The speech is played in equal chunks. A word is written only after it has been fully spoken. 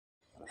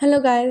Hello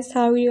guys,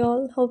 how are you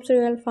all? Hope so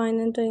you're all fine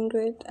and doing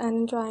great and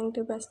enjoying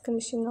the best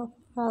condition of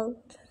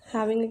health,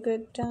 having a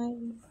good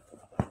time.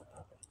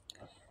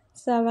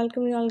 So I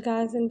welcome you all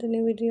guys into the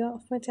new video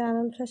of my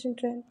channel Fashion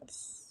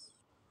Trends.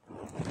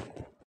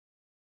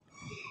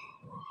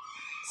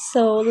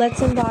 So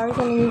let's embark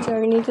on a new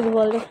journey to the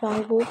world of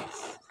long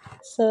boots.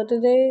 So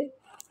today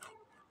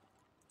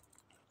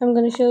I'm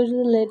gonna show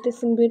you the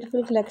latest and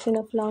beautiful collection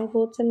of long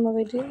boots in my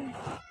video.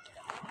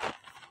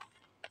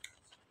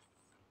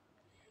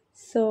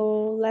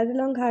 So leather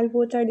long high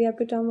boots are the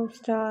epitome of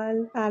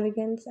style,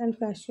 elegance and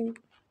fashion.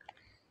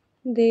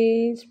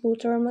 These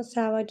boots are a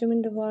must-have item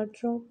in the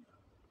wardrobe.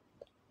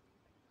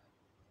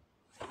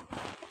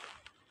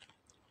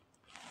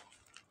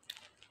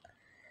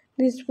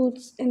 These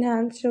boots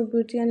enhance your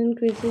beauty and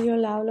increases your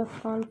level of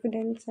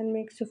confidence and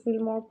makes you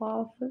feel more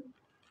powerful.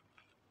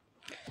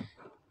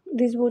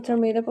 These boots are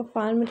made up of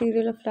fine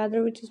material of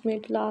leather which is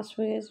made to last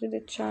for years with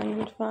its shiny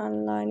and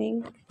fine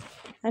lining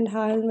and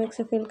high heel makes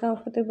you feel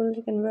comfortable.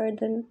 You can wear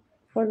them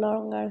for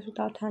long hours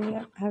without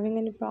having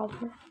any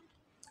problem.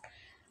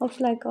 Hope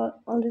you like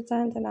all the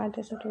signs and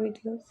ideas of the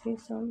video. See you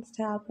soon.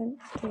 Stay happy,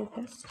 stay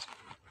best.